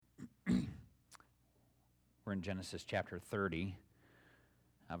We're in Genesis chapter 30,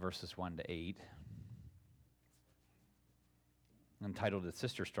 verses 1 to 8. Entitled "The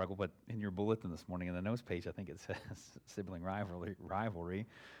Sister Struggle," but in your bulletin this morning, in the notes page, I think it says sibling rivalry.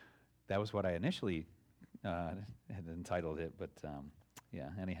 That was what I initially had entitled it, but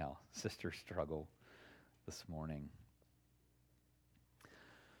anyhow, sister struggle this morning.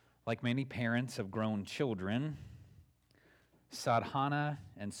 Like many parents of grown children, Sadhana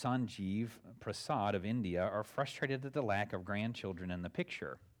and Sanjeev Prasad of India are frustrated at the lack of grandchildren in the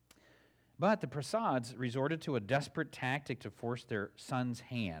picture. But the Prasads resorted to a desperate tactic to force their son's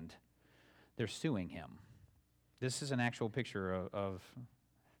hand. They're suing him. This is an actual picture of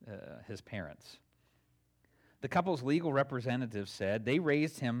his parents. The couple's legal representatives said they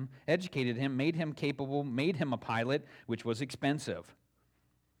raised him, educated him, made him capable, made him a pilot, which was expensive.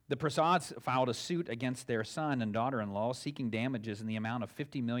 The Prasads filed a suit against their son and daughter-in-law seeking damages in the amount of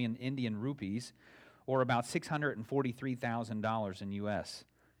 50 million Indian rupees, or about $643,000 in U.S.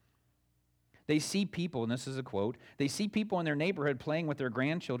 They see people, and this is a quote, they see people in their neighborhood playing with their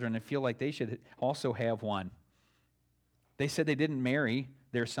grandchildren and feel like they should also have one. They said they didn't marry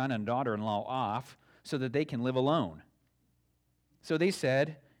their son and daughter-in-law off so that they can live alone. So they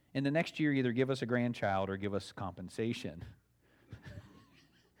said, in the next year, either give us a grandchild or give us compensation.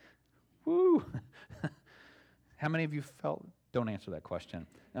 Woo! How many of you don't answer that question,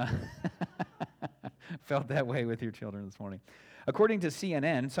 felt that way with your children this morning? According to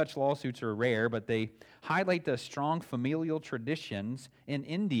CNN, such lawsuits are rare, but they highlight the strong familial traditions in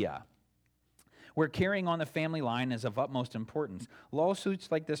India, where carrying on the family line is of utmost importance.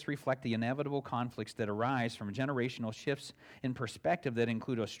 Lawsuits like this reflect the inevitable conflicts that arise from generational shifts in perspective that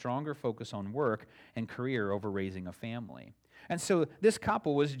include a stronger focus on work and career over raising a family. And so this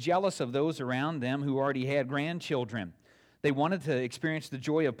couple was jealous of those around them who already had grandchildren. They wanted to experience the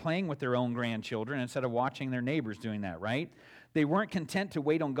joy of playing with their own grandchildren instead of watching their neighbors doing that, right? They weren't content to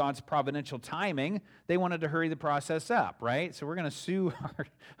wait on God's providential timing. They wanted to hurry the process up, right? So we're going to sue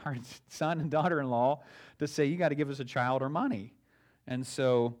our son and daughter-in-law to say, you got to give us a child or money. And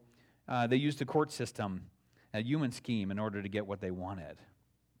so they used the court system, a human scheme, in order to get what they wanted.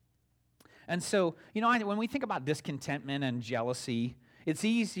 And so, when we think about discontentment and jealousy, it's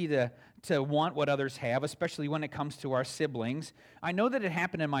easy to want what others have, especially when it comes to our siblings. I know that it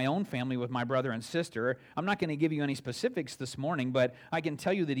happened in my own family with my brother and sister. I'm not going to give you any specifics this morning, but I can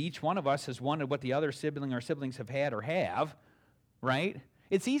tell you that each one of us has wanted what the other sibling or siblings have had or have, right?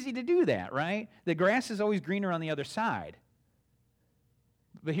 It's easy to do that, right? The grass is always greener on the other side.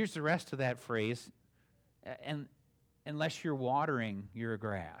 But here's the rest of that phrase, and unless you're watering your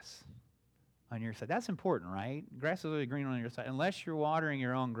grass on your side. That's important, right? Grass is always green on your side. Unless you're watering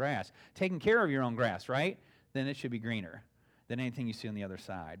your own grass, taking care of your own grass, right? Then it should be greener than anything you see on the other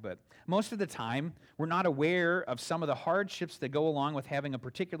side. But most of the time, we're not aware of some of the hardships that go along with having a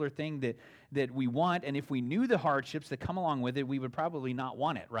particular thing that we want. And if we knew the hardships that come along with it, we would probably not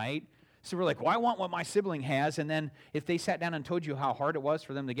want it, right? So we're like, well, I want what my sibling has. And then if they sat down and told you how hard it was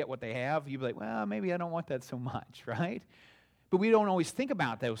for them to get what they have, you'd be like, well, maybe I don't want that so much, right? But we don't always think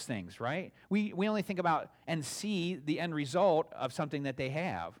about those things, right? We only think about and see the end result of something that they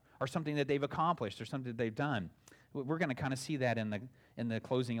have or something that they've accomplished or something that they've done. We're going to kind of see that in the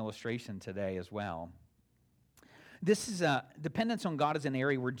closing illustration today as well. This is dependence on God is an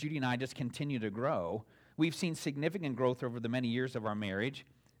area where Judy and I just continue to grow. We've seen significant growth over the many years of our marriage.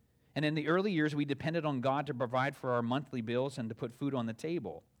 And in the early years, we depended on God to provide for our monthly bills and to put food on the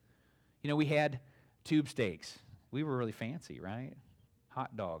table. We had tube steaks. We were really fancy, right?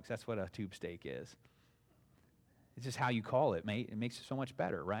 Hot dogs, that's what a tube steak is. It's just how you call it, mate. It makes it so much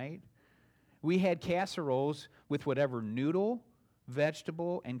better, right? We had casseroles with whatever noodle,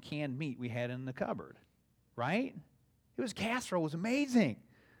 vegetable, and canned meat we had in the cupboard, right? It was casserole. It was amazing.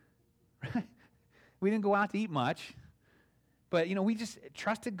 Right? We didn't go out to eat much, but, we just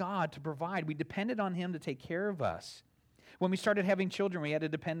trusted God to provide. We depended on Him to take care of us. When we started having children, we had to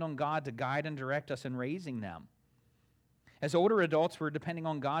depend on God to guide and direct us in raising them. As older adults, we're depending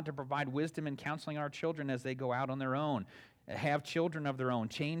on God to provide wisdom and counseling our children as they go out on their own, have children of their own,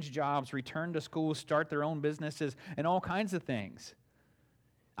 change jobs, return to school, start their own businesses, and all kinds of things.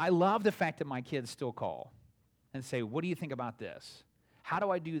 I love the fact that my kids still call and say, what do you think about this? How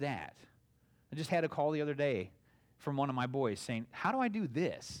do I do that? I just had a call the other day from one of my boys saying, how do I do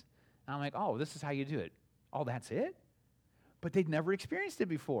this? And I'm like, oh, this is how you do it. Oh, that's it? But they'd never experienced it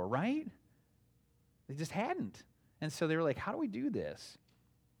before, right? They just hadn't. And so they were like, how do we do this?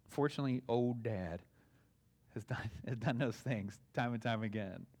 Fortunately, old dad has done those things time and time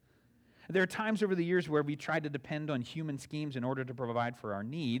again. There are times over the years where we tried to depend on human schemes in order to provide for our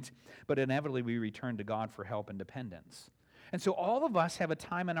needs, but inevitably we returned to God for help and dependence. And so all of us have a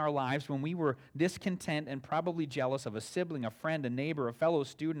time in our lives when we were discontent and probably jealous of a sibling, a friend, a neighbor, a fellow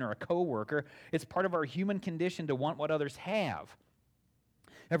student, or a coworker. It's part of our human condition to want what others have.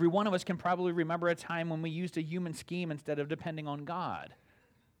 Every one of us can probably remember a time when we used a human scheme instead of depending on God.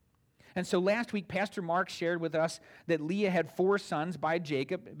 And so last week, Pastor Mark shared with us that Leah had 4 sons by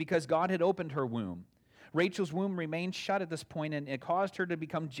Jacob because God had opened her womb. Rachel's womb remained shut at this point, and it caused her to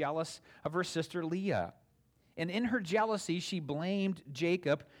become jealous of her sister Leah. And in her jealousy, she blamed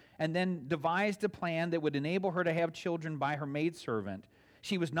Jacob and then devised a plan that would enable her to have children by her maidservant.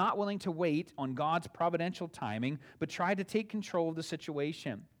 She was not willing to wait on God's providential timing, but tried to take control of the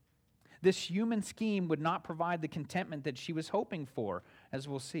situation. This human scheme would not provide the contentment that she was hoping for, as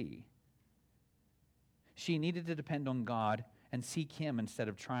we'll see. She needed to depend on God and seek Him instead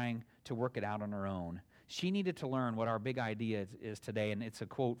of trying to work it out on her own. She needed to learn what our big idea is today, and it's a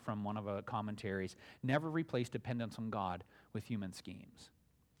quote from one of the commentaries. Never replace dependence on God with human schemes.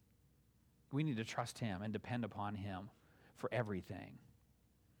 We need to trust Him and depend upon Him for everything.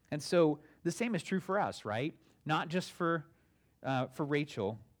 And so the same is true for us, right? Not just for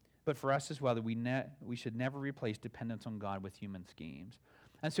Rachel, but for us as well, that we should never replace dependence on God with human schemes.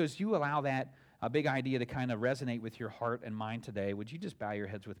 And so as you allow that big idea to kind of resonate with your heart and mind today, would you just bow your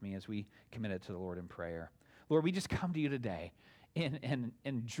heads with me as we commit it to the Lord in prayer? Lord, we just come to you today in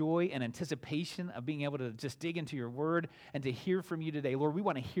joy and anticipation of being able to just dig into your word and to hear from you today. Lord, we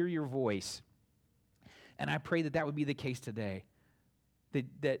want to hear your voice. And I pray that would be the case today,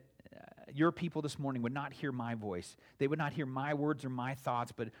 that your people this morning would not hear my voice. They would not hear my words or my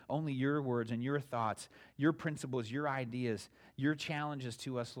thoughts, but only your words and your thoughts, your principles, your ideas, your challenges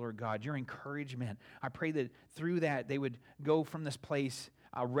to us, Lord God, your encouragement. I pray that through that they would go from this place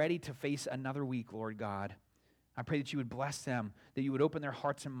ready to face another week, Lord God. I pray that you would bless them, that you would open their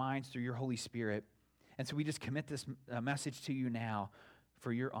hearts and minds through your Holy Spirit. And so we just commit this message to you now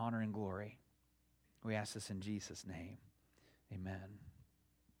for your honor and glory. We ask this in Jesus' name. Amen.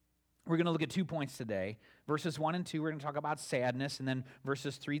 We're going to look at 2 points today. Verses 1 and 2, we're going to talk about sadness, and then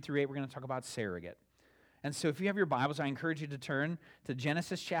verses 3 through 8, we're going to talk about surrogate. And so if you have your Bibles, I encourage you to turn to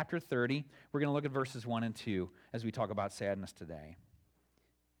Genesis chapter 30. We're going to look at verses 1 and 2 as we talk about sadness today.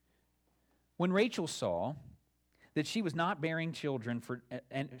 When Rachel saw that she was not bearing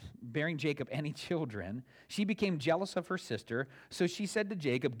Jacob any children, she became jealous of her sister, so she said to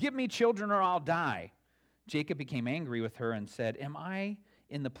Jacob, "Give me children or I'll die." Jacob became angry with her and said, "Am I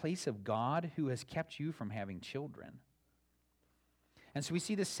in the place of God who has kept you from having children?" And so we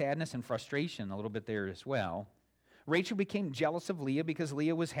see this sadness and frustration a little bit there as well. Rachel became jealous of Leah because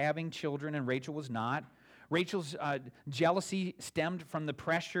Leah was having children and Rachel was not. Rachel's jealousy stemmed from the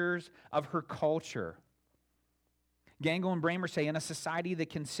pressures of her culture. Gangel and Bramer say, in a society that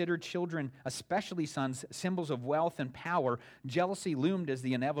considered children, especially sons, symbols of wealth and power, jealousy loomed as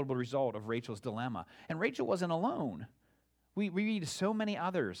the inevitable result of Rachel's dilemma. And Rachel wasn't alone. We read so many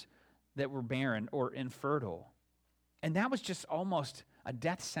others that were barren or infertile. And that was just almost a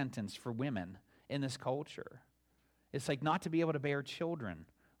death sentence for women in this culture. It's like not to be able to bear children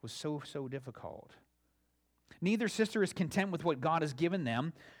was so difficult. Neither sister is content with what God has given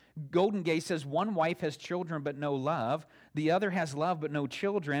them. Golden Gate says one wife has children but no love. The other has love but no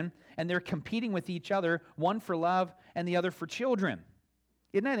children. And they're competing with each other, one for love and the other for children.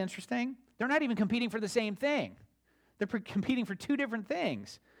 Isn't that interesting? They're not even competing for the same thing. They're competing for two different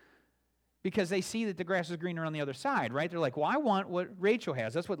things because they see that the grass is greener on the other side, right? They're like, well, I want what Rachel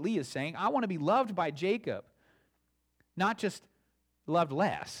has. That's what Leah's saying. I want to be loved by Jacob, not just loved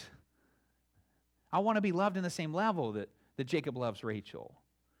less. I want to be loved in the same level that Jacob loves Rachel.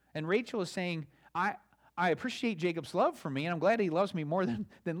 And Rachel is saying, I appreciate Jacob's love for me, and I'm glad he loves me more than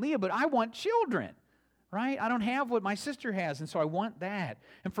Leah, but I want children. Right? I don't have what my sister has, and so I want that.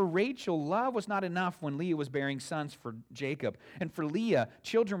 And for Rachel, love was not enough when Leah was bearing sons for Jacob. And for Leah,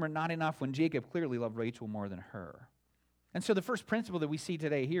 children were not enough when Jacob clearly loved Rachel more than her. And so the first principle that we see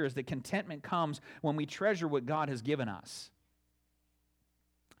today here is that contentment comes when we treasure what God has given us.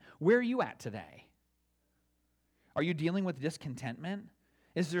 Where are you at today? Are you dealing with discontentment?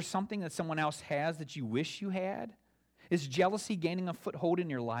 Is there something that someone else has that you wish you had? Is jealousy gaining a foothold in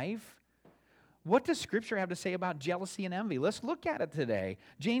your life? What does Scripture have to say about jealousy and envy? Let's look at it today.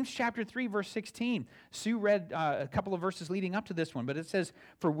 James chapter 3, verse 16. Sue read a couple of verses leading up to this one, but it says,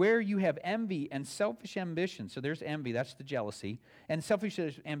 "For where you have envy and selfish ambition," so there's envy, that's the jealousy, "and selfish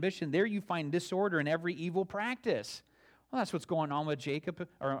ambition, there you find disorder in every evil practice." Well, that's what's going on with Jacob,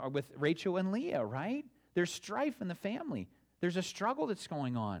 or with Rachel and Leah, right? There's strife in the family. There's a struggle that's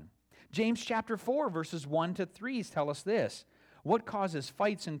going on. James chapter 4, verses 1 to 3 tell us this. What causes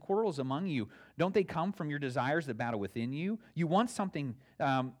fights and quarrels among you? Don't they come from your desires that battle within you? You want something,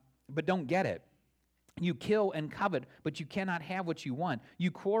 but don't get it. You kill and covet, but you cannot have what you want. You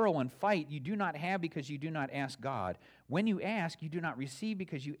quarrel and fight. You do not have because you do not ask God. When you ask, you do not receive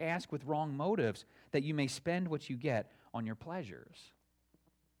because you ask with wrong motives, that you may spend what you get on your pleasures.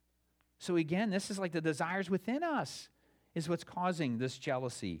 So again, this is like the desires within us is what's causing this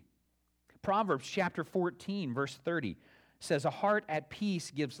jealousy. Proverbs chapter 14, verse 30 says, a heart at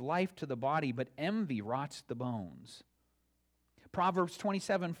peace gives life to the body, but envy rots the bones. Proverbs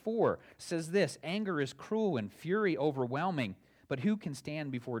 27:4 says this, anger is cruel and fury overwhelming, but who can stand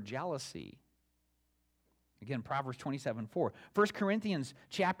before jealousy? Again, Proverbs 27:4. 1 Corinthians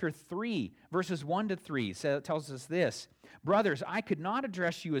chapter 3, verses 1 to 3 tells us this, brothers, I could not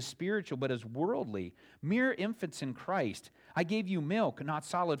address you as spiritual, but as worldly, mere infants in Christ. I gave you milk, not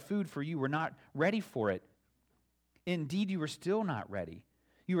solid food, for you were not ready for it. Indeed, you were still not ready.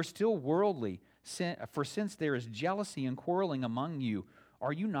 You are still worldly. For since there is jealousy and quarreling among you,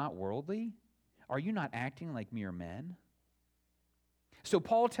 are you not worldly? Are you not acting like mere men? So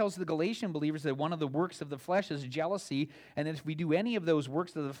Paul tells the Galatian believers that one of the works of the flesh is jealousy, and that if we do any of those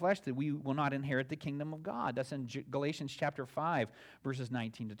works of the flesh, that we will not inherit the kingdom of God. That's in Galatians chapter 5, verses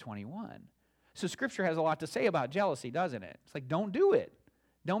 19 to 21. So Scripture has a lot to say about jealousy, doesn't it? It's like, don't do it.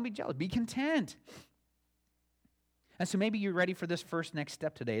 Don't be jealous. Be content. And so maybe you're ready for this first next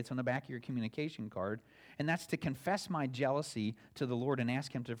step today. It's on the back of your communication card, and that's to confess my jealousy to the Lord and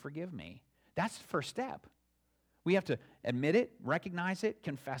ask Him to forgive me. That's the first step. We have to admit it, recognize it,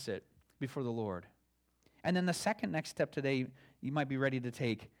 confess it before the Lord. And then the second next step today, you might be ready to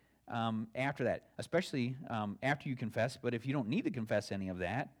take after that, especially after you confess. But if you don't need to confess any of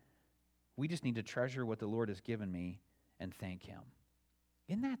that, we just need to treasure what the Lord has given me and thank Him.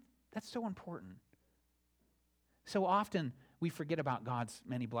 That's so important? So often we forget about God's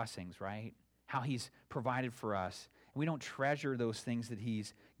many blessings, right? How He's provided for us. We don't treasure those things that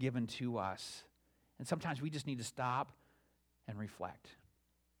He's given to us. And sometimes we just need to stop and reflect.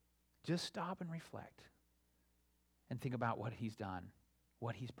 Just stop and reflect. And think about what He's done,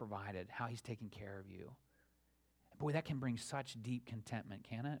 what He's provided, how He's taken care of you. Boy, that can bring such deep contentment,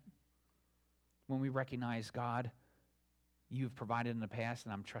 can it? When we recognize, God, You've provided in the past,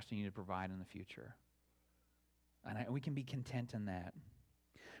 and I'm trusting You to provide in the future. And we can be content in that.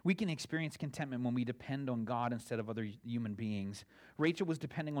 We can experience contentment when we depend on God instead of other human beings. Rachel was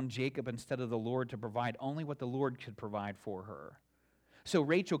depending on Jacob instead of the Lord to provide only what the Lord could provide for her. So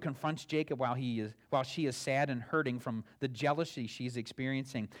Rachel confronts Jacob while she is sad and hurting from the jealousy she's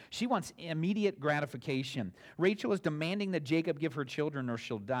experiencing. She wants immediate gratification. Rachel is demanding that Jacob give her children or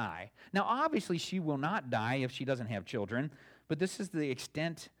she'll die. Now, obviously, she will not die if she doesn't have children, but this is the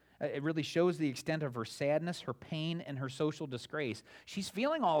extent. It really shows the extent of her sadness, her pain, and her social disgrace. She's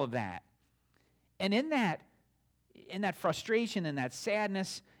feeling all of that. And in that frustration, in that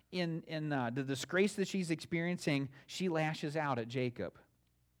sadness, in the disgrace that she's experiencing, she lashes out at Jacob.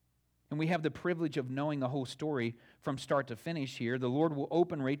 And we have the privilege of knowing the whole story from start to finish here. The Lord will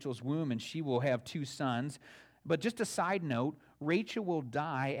open Rachel's womb, and she will have 2 sons. But just a side note, Rachel will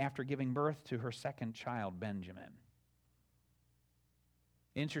die after giving birth to her second child, Benjamin.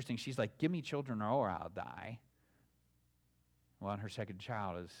 Interesting, she's like, give me children or I'll die. Well, and her second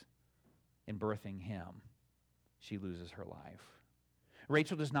child is in birthing him. She loses her life.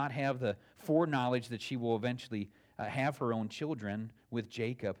 Rachel does not have the foreknowledge that she will eventually have her own children with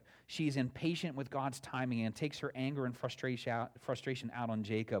Jacob. She's impatient with God's timing and takes her anger and frustration out on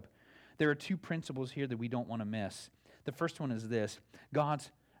Jacob. There are 2 principles here that we don't want to miss. The first one is this: God's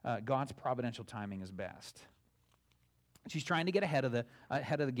providential timing is best. She's trying to get ahead of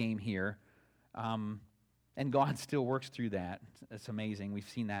the game here, and God still works through that. It's amazing. We've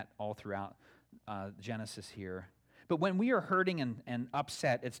seen that all throughout Genesis here. But when we are hurting and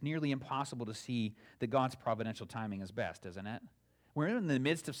upset, it's nearly impossible to see that God's providential timing is best, isn't it? We're in the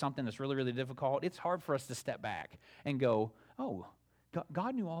midst of something that's really, really difficult. It's hard for us to step back and go, oh,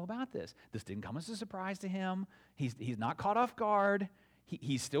 God knew all about this. This didn't come as a surprise to Him. He's not caught off guard.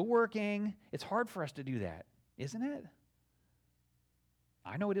 He's still working. It's hard for us to do that, isn't it?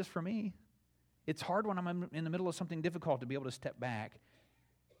 I know it is for me. It's hard when I'm in the middle of something difficult to be able to step back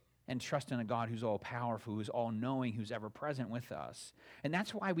and trust in a God who's all-powerful, who's all-knowing, who's ever-present with us. And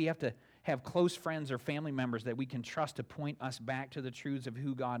that's why we have to have close friends or family members that we can trust to point us back to the truths of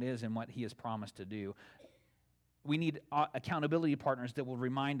who God is and what He has promised to do. We need accountability partners that will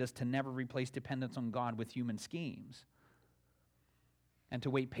remind us to never replace dependence on God with human schemes and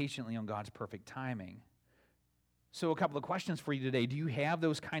to wait patiently on God's perfect timing. So a couple of questions for you today. Do you have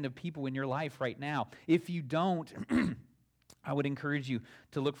those kind of people in your life right now? If you don't, I would encourage you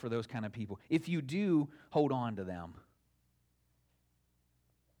to look for those kind of people. If you do, hold on to them.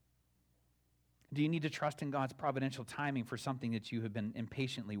 Do you need to trust in God's providential timing for something that you have been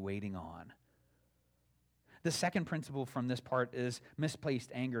impatiently waiting on? The second principle from this part is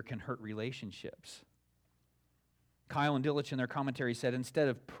misplaced anger can hurt relationships. Kyle and Dillich in their commentary said, instead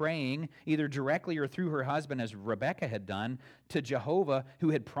of praying, either directly or through her husband, as Rebekah had done, to Jehovah, who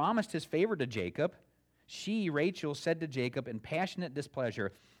had promised his favor to Jacob, she, Rachel, said to Jacob in passionate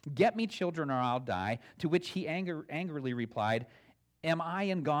displeasure, "Get me children or I'll die," to which he angrily replied, "Am I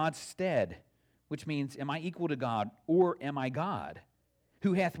in God's stead?" Which means, am I equal to God, or am I God,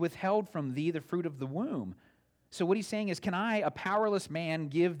 who hath withheld from thee the fruit of the womb? So what he's saying is, can I, a powerless man,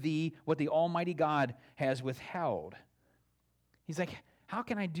 give thee what the Almighty God has withheld? He's like, how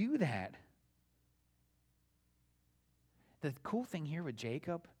can I do that? The cool thing here with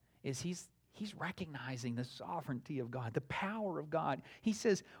Jacob is he's recognizing the sovereignty of God, the power of God. He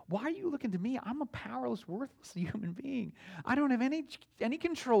says, why are you looking to me? I'm a powerless, worthless human being. I don't have any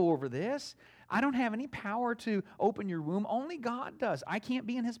control over this. I don't have any power to open your womb. Only God does. I can't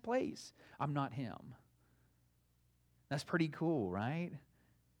be in his place. I'm not him. That's pretty cool, right?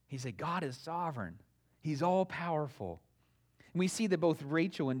 He said, God is sovereign. He's all-powerful. And we see that both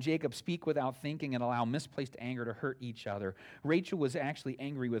Rachel and Jacob speak without thinking and allow misplaced anger to hurt each other. Rachel was actually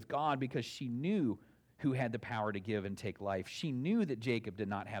angry with God because she knew who had the power to give and take life. She knew that Jacob did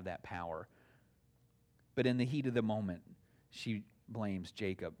not have that power. But in the heat of the moment, she blames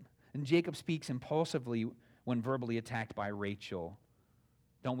Jacob. And Jacob speaks impulsively when verbally attacked by Rachel.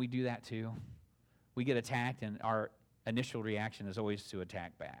 Don't we do that too? We get attacked and our initial reaction is always to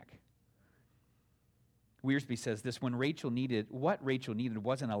attack back. Wiersbe says this, what Rachel needed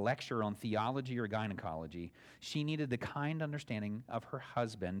wasn't a lecture on theology or gynecology. She needed the kind understanding of her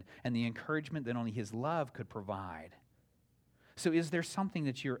husband and the encouragement that only his love could provide. So is there something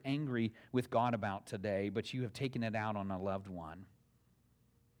that you're angry with God about today, but you have taken it out on a loved one?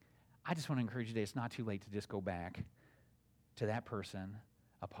 I just want to encourage you today, it's not too late to just go back to that person,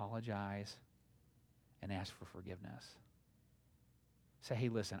 apologize, and ask for forgiveness. Say, hey,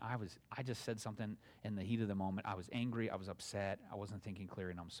 listen, I just said something in the heat of the moment. I was angry. I was upset. I wasn't thinking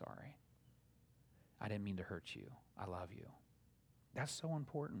clearly, and I'm sorry. I didn't mean to hurt you. I love you. That's so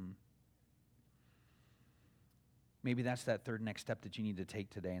important. Maybe that's that third next step that you need to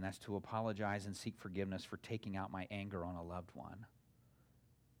take today, and that's to apologize and seek forgiveness for taking out my anger on a loved one.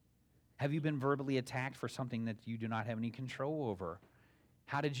 Have you been verbally attacked for something that you do not have any control over?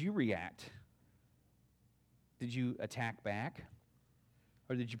 How did you react? Did you attack back?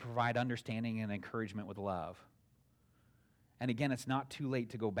 Or did you provide understanding and encouragement with love? And again, it's not too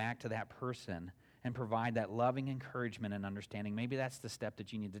late to go back to that person and provide that loving encouragement and understanding. Maybe that's the step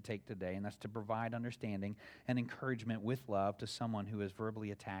that you need to take today, and that's to provide understanding and encouragement with love to someone who has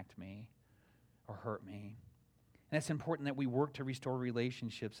verbally attacked me or hurt me. And it's important that we work to restore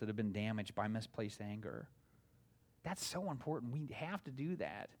relationships that have been damaged by misplaced anger. That's so important. We have to do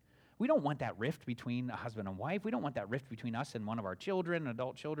that. We don't want that rift between a husband and wife. We don't want that rift between us and one of our children,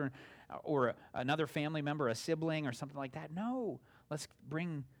 adult children, or another family member, a sibling, or something like that. No, let's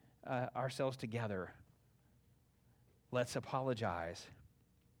bring ourselves together. Let's apologize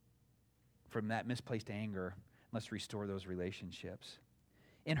from that misplaced anger. Let's restore those relationships.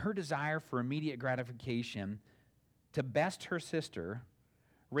 In her desire for immediate gratification, to best her sister,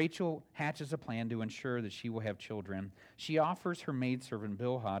 Rachel hatches a plan to ensure that she will have children. She offers her maidservant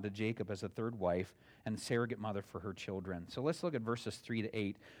Bilhah to Jacob as a third wife and surrogate mother for her children. So let's look at verses 3 to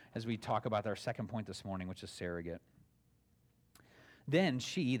 8 as we talk about our second point this morning, which is surrogate. Then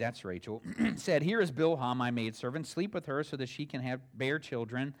she, that's Rachel, said, "Here is Bilhah, my maidservant. Sleep with her so that she can bear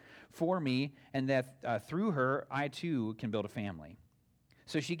children for me, and that through her I too can build a family."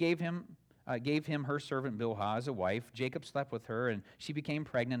 So she gave him her servant Bilhah as a wife. Jacob slept with her, and she became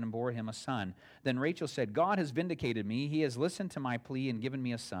pregnant and bore him a son. Then Rachel said, "God has vindicated me. He has listened to my plea and given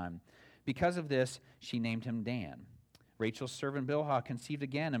me a son." Because of this, she named him Dan. Rachel's servant Bilhah conceived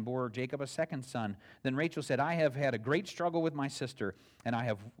again and bore Jacob a second son. Then Rachel said, "I have had a great struggle with my sister, and I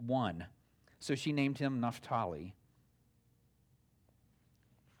have won." So she named him Naphtali.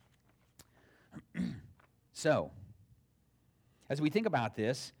 So, as we think about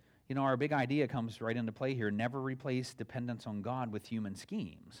this, our big idea comes right into play here. Never replace dependence on God with human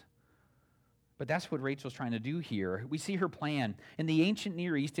schemes. But that's what Rachel's trying to do here. We see her plan. In the ancient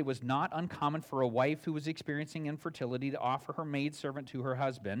Near East, it was not uncommon for a wife who was experiencing infertility to offer her maidservant to her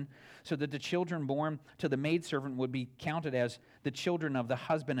husband so that the children born to the maidservant would be counted as the children of the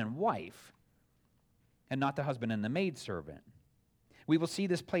husband and wife. and not the husband and the maidservant. We will see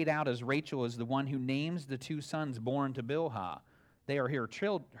this played out as Rachel is the one who names the two sons born to Bilhah. They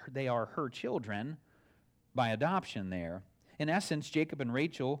are her children by adoption there. In essence, Jacob and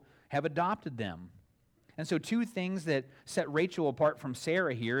Rachel have adopted them. And so two things that set Rachel apart from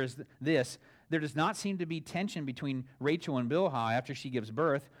Sarah here is this. There does not seem to be tension between Rachel and Bilhah after she gives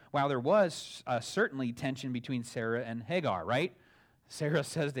birth, while there was certainly tension between Sarah and Hagar, right? Sarah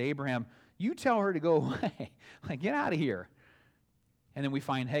says to Abraham, you tell her to go away. Like, get out of here. And then we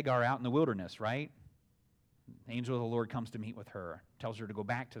find Hagar out in the wilderness, right? The angel of the Lord comes to meet with her, tells her to go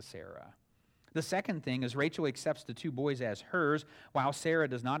back to Sarah. The second thing is Rachel accepts the two boys as hers, while Sarah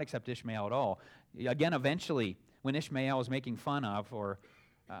does not accept Ishmael at all. Again, eventually, when Ishmael is making fun of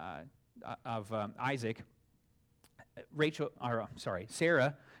Isaac,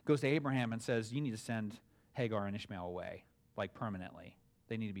 Sarah goes to Abraham and says, you need to send Hagar and Ishmael away, like permanently.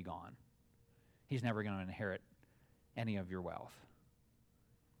 They need to be gone. He's never going to inherit any of your wealth.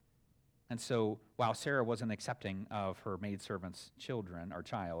 And so, while Sarah wasn't accepting of her maidservant's children or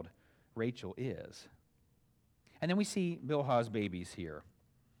child, Rachel is. And then we see Bilhah's babies here.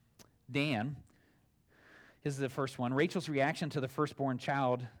 Dan is the first one. Rachel's reaction to the firstborn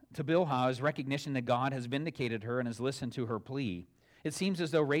child, to Bilhah, is recognition that God has vindicated her and has listened to her plea. It seems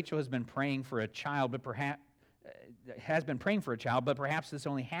as though Rachel has been praying for a child, but perhaps this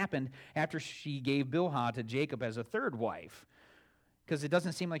only happened after she gave Bilhah to Jacob as a third wife. Because it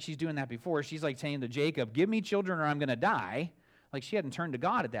doesn't seem like she's doing that before. She's like saying to Jacob, give me children or I'm going to die. Like she hadn't turned to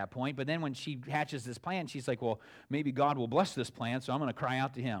God at that point. But then when she hatches this plan, she's like, well, maybe God will bless this plan, so I'm going to cry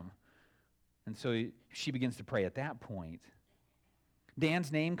out to him. And so she begins to pray at that point.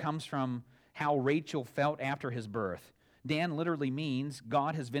 Dan's name comes from how Rachel felt after his birth. Dan literally means,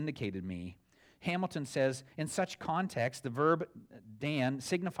 God has vindicated me. Hamilton says, in such context, the verb Dan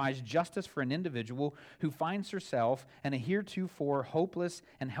signifies justice for an individual who finds herself in a heretofore hopeless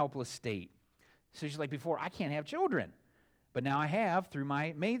and helpless state. So she's like, before, I can't have children, but now I have through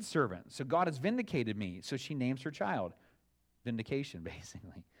my maidservant. So God has vindicated me. So she names her child. Vindication,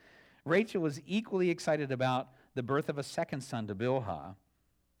 basically. Rachel was equally excited about the birth of a second son to Bilhah.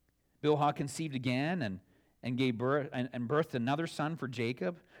 Bilhah conceived again and gave birth and birthed another son for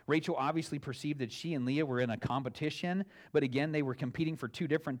Jacob. Rachel obviously perceived that she and Leah were in a competition, but again, they were competing for two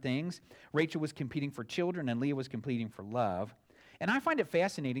different things. Rachel was competing for children, and Leah was competing for love. And I find it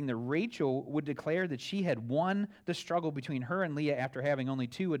fascinating that Rachel would declare that she had won the struggle between her and Leah after having only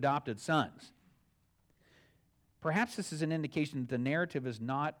two adopted sons. Perhaps this is an indication that the narrative is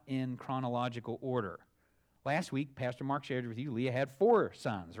not in chronological order. Last week, Pastor Mark shared with you, Leah had 4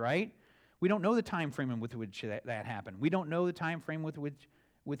 sons, right? We don't know the time frame with which that happened. We don't know the time frame with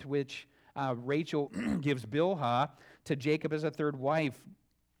which Rachel gives Bilhah to Jacob as a third wife.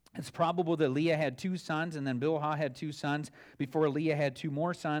 It's probable that Leah had 2 sons and then Bilhah had 2 sons before Leah had 2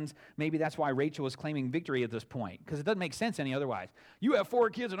 more sons. Maybe that's why Rachel was claiming victory at this point, because it doesn't make sense any otherwise. You have 4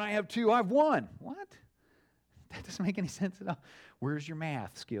 kids and I have 2. I've won. What? That doesn't make any sense at all. Where's your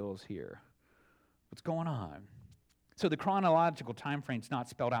math skills here? What's going on? So the chronological time frame is not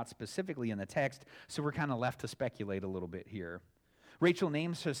spelled out specifically in the text, so we're kind of left to speculate a little bit here. Rachel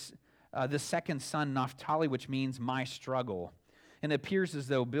names the second son Naphtali, which means my struggle. And it appears as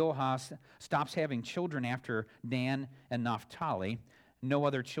though Bilhah stops having children after Dan and Naphtali. No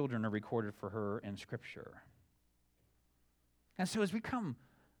other children are recorded for her in Scripture. And so as we come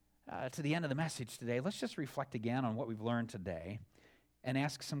to the end of the message today, let's just reflect again on what we've learned today and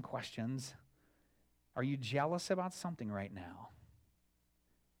ask some questions. Are you jealous about something right now?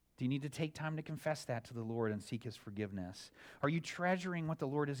 Do you need to take time to confess that to the Lord and seek His forgiveness? Are you treasuring what the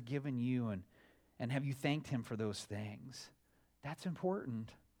Lord has given you and have you thanked Him for those things? That's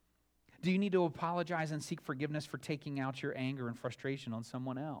important. Do you need to apologize and seek forgiveness for taking out your anger and frustration on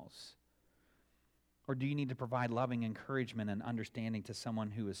someone else? Or do you need to provide loving encouragement and understanding to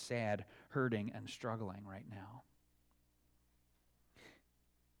someone who is sad, hurting, and struggling right now?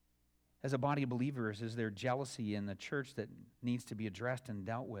 As a body of believers, is there jealousy in the church that needs to be addressed and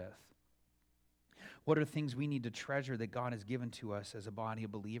dealt with? What are things we need to treasure that God has given to us as a body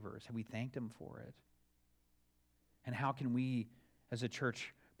of believers? Have we thanked Him for it? And how can we, as a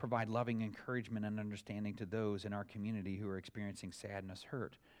church, provide loving encouragement and understanding to those in our community who are experiencing sadness,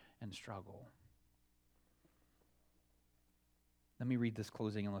 hurt, and struggle? Let me read this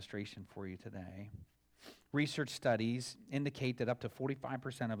closing illustration for you today. Research studies indicate that up to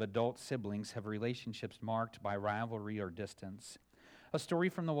 45% of adult siblings have relationships marked by rivalry or distance. A story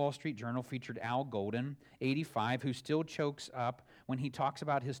from the Wall Street Journal featured Al Golden, 85, who still chokes up when he talks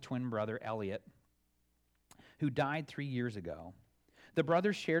about his twin brother, Elliot, who died 3 years ago. The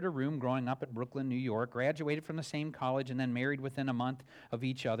brothers shared a room growing up at Brooklyn, New York, graduated from the same college, and then married within a month of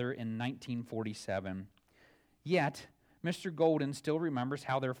each other in 1947. Yet, Mr. Golden still remembers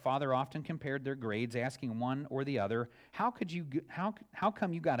how their father often compared their grades, asking one or the other, how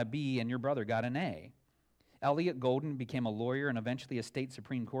come you got a B and your brother got an A? Elliot Golden became a lawyer and eventually a state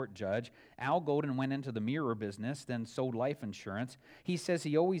Supreme Court judge. Al Golden went into the mirror business, then sold life insurance. He says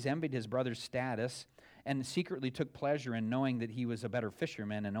he always envied his brother's status and secretly took pleasure in knowing that he was a better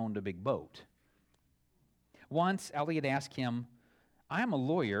fisherman and owned a big boat. Once, Elliot asked him, I am a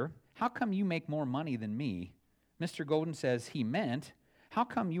lawyer. How come you make more money than me? Mr. Golden says he meant, how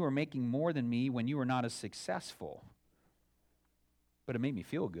come you are making more than me when you are not as successful? But it made me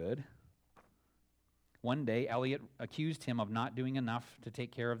feel good. One day, Elliot accused him of not doing enough to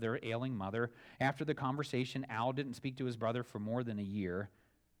take care of their ailing mother. After the conversation, Al didn't speak to his brother for more than a year.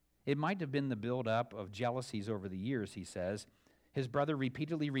 It might have been the buildup of jealousies over the years, he says. His brother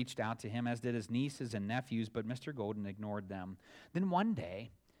repeatedly reached out to him, as did his nieces and nephews, but Mr. Golden ignored them. Then one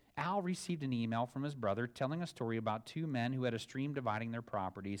day, Al received an email from his brother telling a story about two men who had a stream dividing their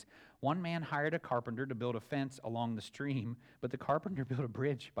properties. One man hired a carpenter to build a fence along the stream, but the carpenter built a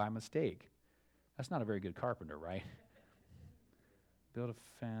bridge by mistake. That's not a very good carpenter, right? Build a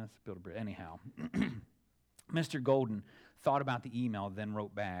fence, build a bridge. Anyhow, Mr. Golden thought about the email, then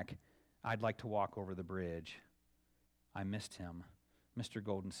wrote back, I'd like to walk over the bridge. I missed him. Mr.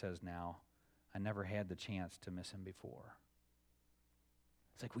 Golden says now, I never had the chance to miss him before.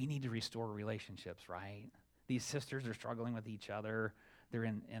 It's like we need to restore relationships, right? These sisters are struggling with each other. They're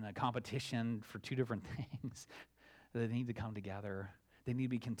in a competition for two different things. They need to come together. They need to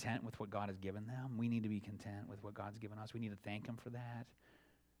be content with what God has given them. We need to be content with what God's given us. We need to thank Him for that.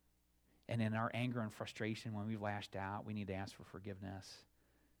 And in our anger and frustration, when we've lashed out, we need to ask for forgiveness.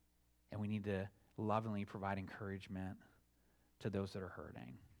 And we need to lovingly provide encouragement to those that are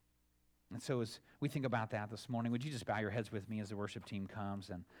hurting. And so as we think about that this morning, would you just bow your heads with me as the worship team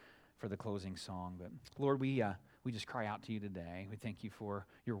comes and for the closing song. But Lord, we just cry out to you today. We thank you for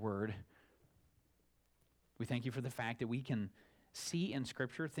your word. We thank you for the fact that we can see in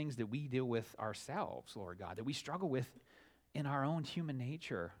Scripture things that we deal with ourselves, Lord God, that we struggle with in our own human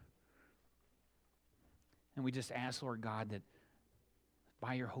nature. And we just ask, Lord God, that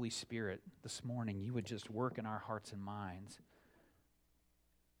by your Holy Spirit this morning, you would just work in our hearts and minds,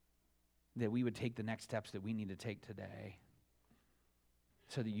 that we would take the next steps that we need to take today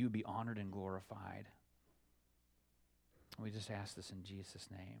so that you would be honored and glorified. We just ask this in Jesus'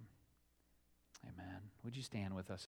 name. Amen. Would you stand with us?